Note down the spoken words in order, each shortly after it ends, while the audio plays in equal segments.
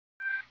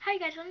Hi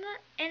guys,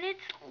 and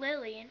it's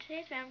Lily, and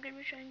today's video I'm going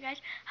to be showing you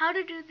guys how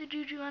to do the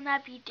juju on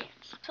that beat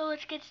dance. So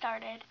let's get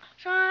started.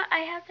 So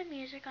I have the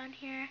music on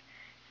here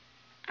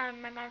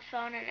on my mom's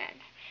phone, and then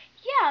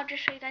I'll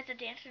just show you guys the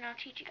dance and I'll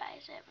teach you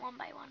guys it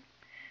one by one.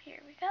 Here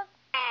we go.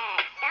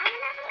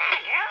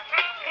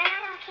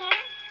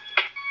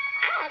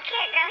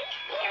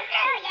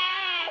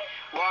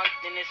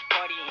 Walked in this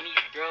party and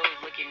these girls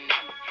looking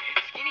at me.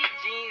 Skinny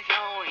jeans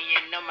on, and you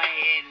know my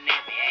head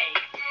nappy.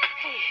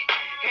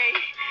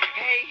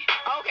 Hey,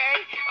 okay.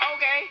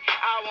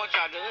 I want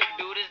y'all to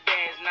do this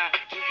dance now.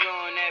 Juju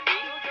on that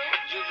beat,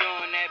 juju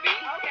on that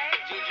beat,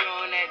 juju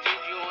on that,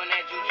 juju on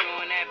that, juju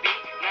on that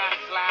beat. Now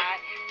slide,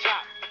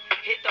 chop,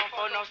 hit them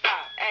for no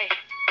stop, hey,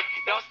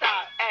 don't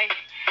stop, hey,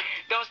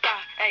 don't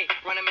stop, hey.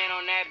 Run a man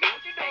on that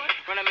beat, hey,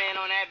 run a man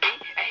on that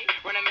beat, hey,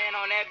 run a man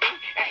on that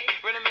beat, hey,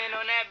 run a man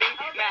on that beat.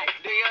 Now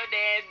do your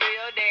dance, do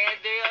your dance,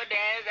 do your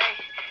dance, hey.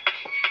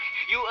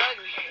 You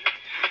ugly,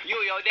 you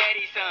your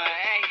daddy's son,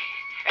 hey.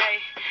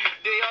 Hey,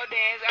 do your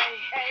dance,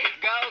 hey,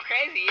 go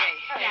crazy,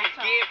 hey,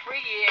 get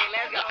freaky, hey,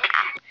 let's go.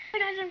 Hey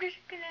guys, I'm just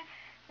gonna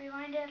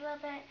rewind it a little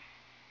bit.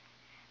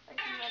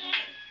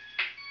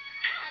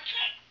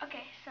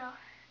 Okay, so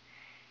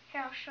here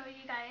I'll show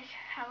you guys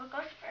how it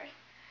goes first.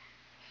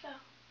 So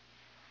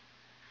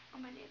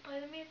I'm gonna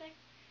play the music.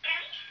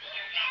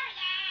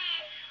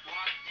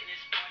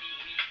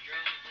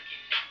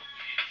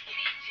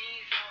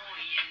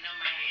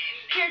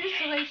 You're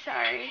just really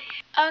sorry.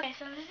 Okay,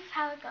 so this is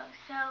how it goes.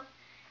 So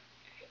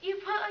you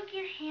put like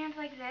your hands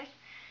like this,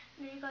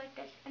 and then you go like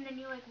this, and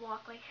then you like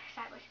walk like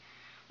sideways.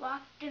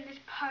 Walked in this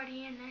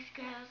party and this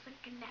girl's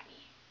looking at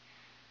me.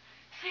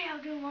 So yeah,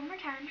 I'll do it one more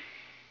time.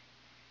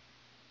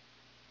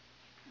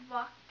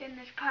 Walked in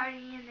this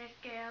party and this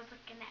girl's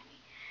looking at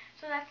me.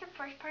 So that's the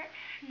first part.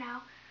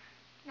 Now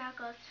it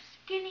goes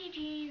skinny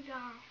jeans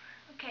on.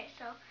 Okay,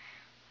 so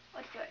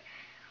let's do it.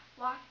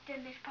 Walked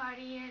in this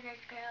party and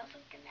this girl's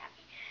looking at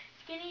me.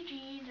 Skinny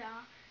jeans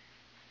on.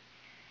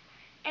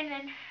 And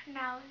then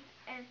now,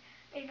 and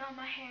they know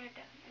my hair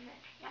done. And then,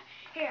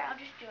 here, I'll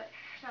just do it.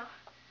 So,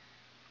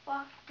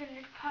 walked in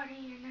this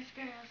party and this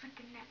girl's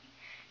looking at me.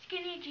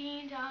 Skinny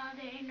jeans on,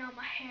 they know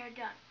my hair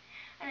done.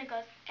 And it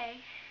goes,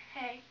 hey,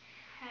 okay,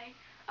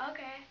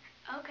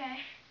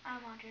 I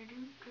want to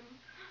do.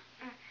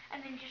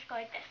 And then you just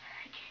go like this.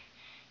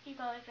 You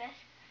go like this.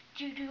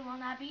 Juju on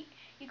that beat.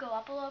 You go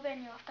up a little bit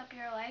and you lift up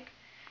your leg.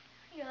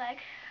 Your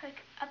leg, like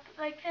up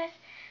like this.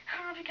 I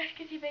don't know if you guys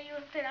can see, but you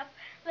lift it up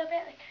a little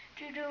bit, like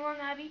juju on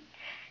that beat,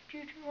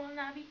 juju on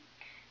that beat,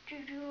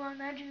 juju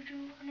on that,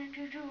 juju on that,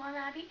 juju on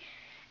that beat,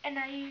 and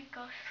now you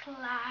go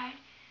slide,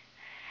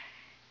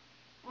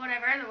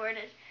 whatever the word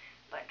is,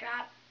 but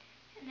drop,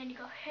 and then you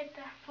go hit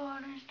the floor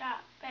and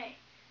stop, hey,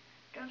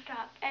 don't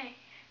stop, hey,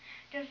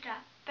 don't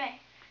stop,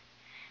 hey.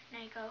 Now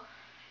you go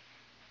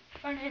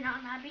running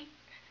on that beat,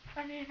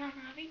 running on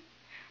that beat,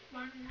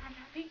 running on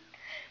that beat,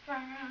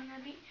 running on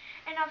that beat.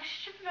 And now this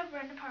is just the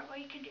random part what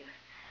you can do.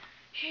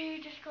 Here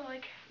you just go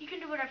like, you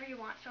can do whatever you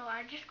want. So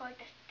I just go like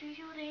this. Do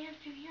your dance,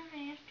 do your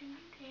dance, do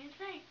your dance,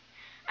 hey.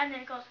 And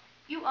then it goes,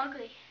 you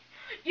ugly.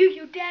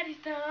 You daddy's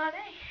son,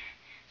 hey.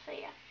 So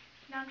yeah.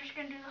 Now I'm just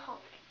going to do the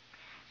whole thing.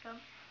 So,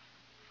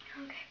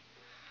 okay.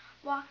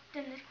 Walked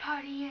in this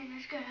party and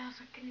this girl's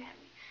looking at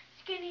me.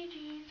 Skinny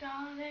jeans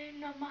all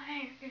in on my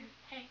hair.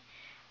 Hey.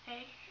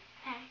 Okay.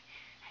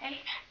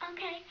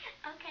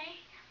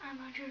 I'm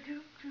a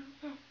juju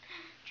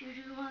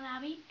on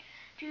that beat,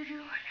 juju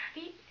on that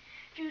beat,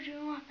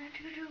 juju on that,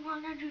 juju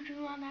on that,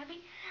 juju on that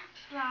beat.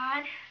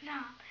 Slide,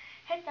 stop,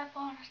 hit that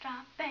floor and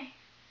stop, bang.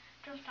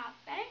 Don't stop,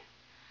 bang.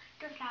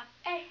 Don't stop,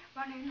 hey.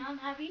 Running on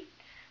that beat,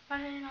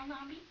 running on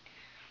that beat,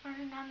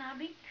 running on that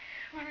beat,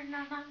 running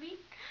on that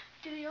beat.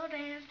 Do your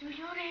dance, do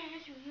your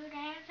dance, do your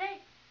dance, hey.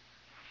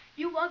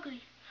 You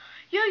ugly.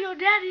 You're your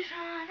daddy's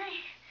son,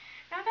 hey.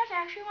 Now guys,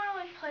 I actually want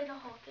to like play the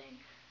whole thing.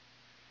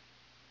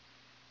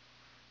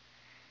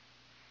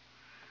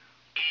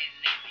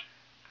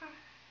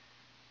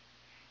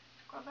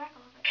 Scroll back a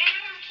little bit.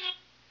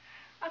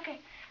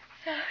 Okay,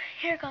 so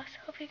here it goes.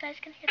 Hope you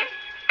guys can hear this.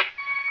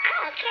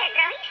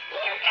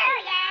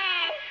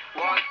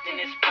 Walked in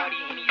this party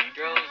and these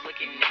girls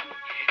looking at me.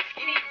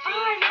 Skinny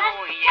jeans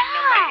on, and you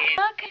know my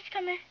head. Okay,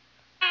 come here.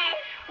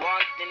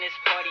 Walked in this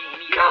party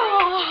and these girls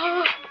looking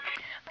at me.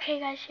 Okay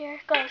guys, here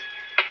it goes.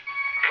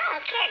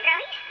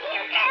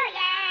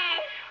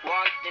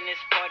 Walked in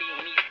this party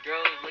and these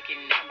girls looking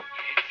at me.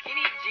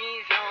 Skinny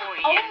jeans on,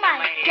 and Oh you know my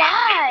my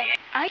god!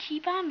 head. I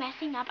keep on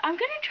messing up. I'm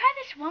gonna try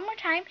this one more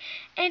time,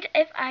 and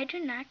if I do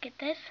not get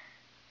this,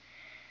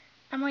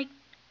 I'm like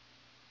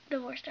the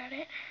worst at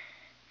it.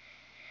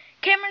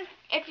 Cameron,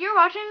 if you're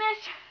watching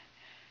this,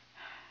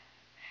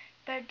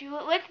 better do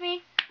it with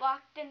me.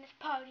 Walked in this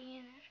party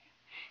and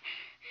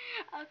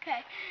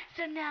okay,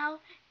 so now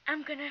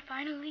I'm gonna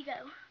finally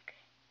go.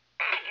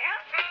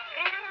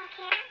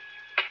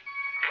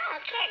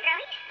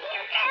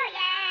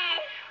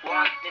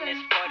 Walked in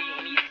this party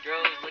and these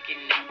girls looking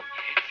at me.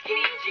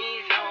 Skinny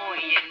jeans on,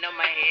 and you know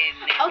my head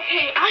nappy.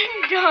 Okay,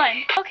 I'm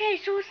done. Okay,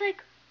 so it's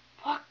like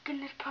walked in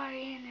this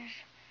party and there's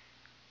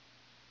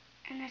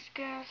this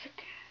girl's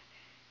like,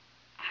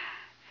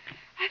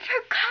 I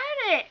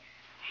forgot it.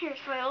 Here,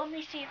 so let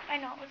me see if I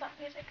know it was on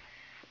music.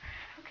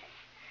 Okay.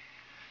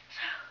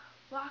 So,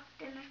 walked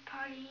in this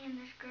party and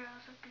this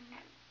girl's looking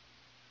at me.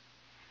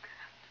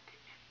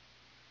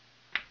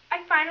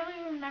 I finally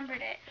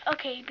remembered it.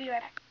 Okay, be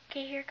right back.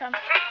 Okay, here it comes.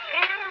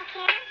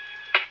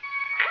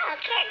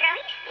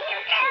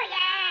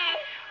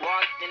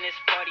 Walked in this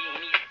party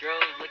and these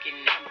girls looking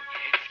at me.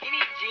 Skinny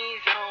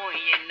jeans on,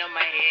 you know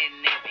my head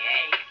nappy.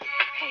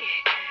 Hey,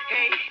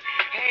 hey,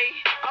 hey,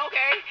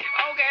 okay,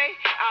 okay.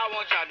 I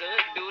want y'all to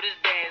do this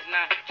dance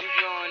now.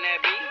 Juju on that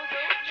beat,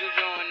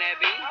 juju on that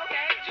beat,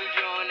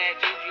 juju on that,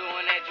 juju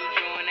on that,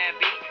 juju on that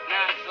beat.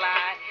 Now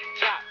slide,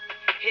 chop,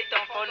 hit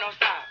don't fall, don't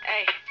stop,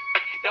 hey,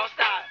 don't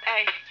stop,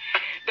 hey,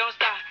 don't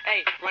stop,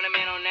 hey. Run a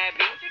man on that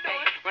beat,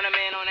 hey, run a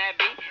man on that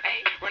beat,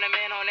 hey, run a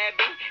man on that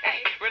beat,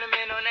 hey, run a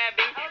man on that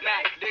beat.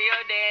 Now do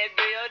your dance,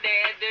 do your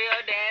dance, do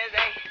your dance,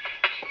 hey.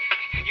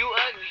 You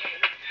ugly,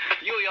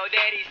 you your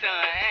daddy's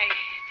son, hey,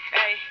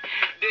 hey.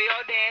 Do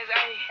your dance,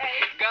 hey,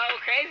 go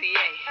crazy,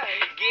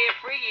 hey, get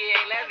freaky,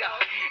 hey, let's go,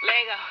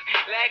 let go,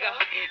 let go,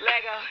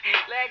 let go,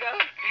 let go,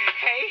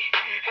 hey,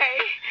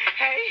 hey,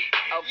 hey.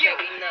 Okay,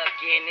 we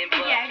knuckin' and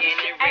buckin'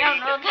 and ready I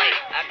don't know to play.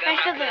 the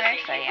rest of the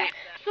lyrics, so yeah.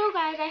 So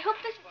guys, I hope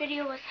this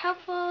video was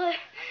helpful.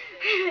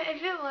 If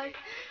it was,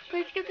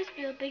 please give this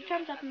video a big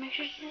thumbs up and make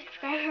sure to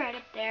subscribe right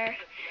up there.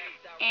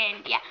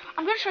 And yeah,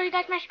 I'm gonna show you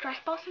guys my stress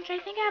ball since I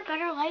think I have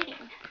better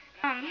lighting.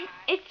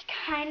 It's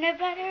kind of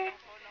better,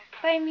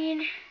 but I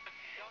mean,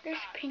 there's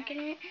pink in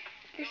it.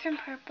 There's some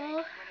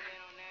purple.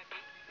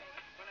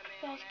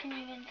 You guys can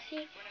even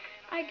see.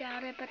 I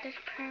doubt it, but there's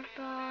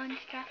purple and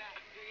stuff.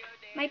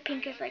 My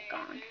pink is like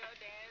gone.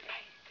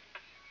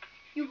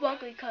 You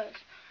ugly cuz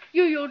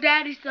you your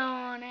daddy's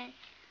son, eh?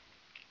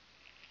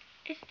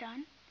 It's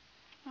done.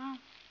 Wow.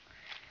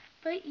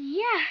 But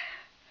yeah.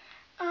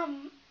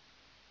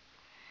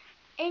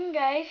 And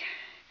guys,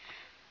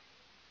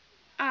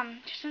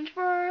 since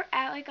we're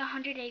at like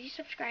 180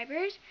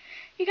 subscribers,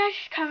 you guys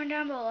just comment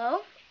down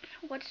below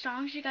what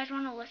songs you guys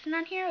want to listen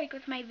on here, like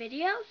with my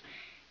videos,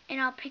 and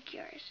I'll pick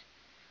yours.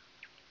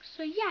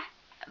 So yeah,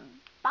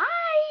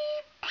 bye!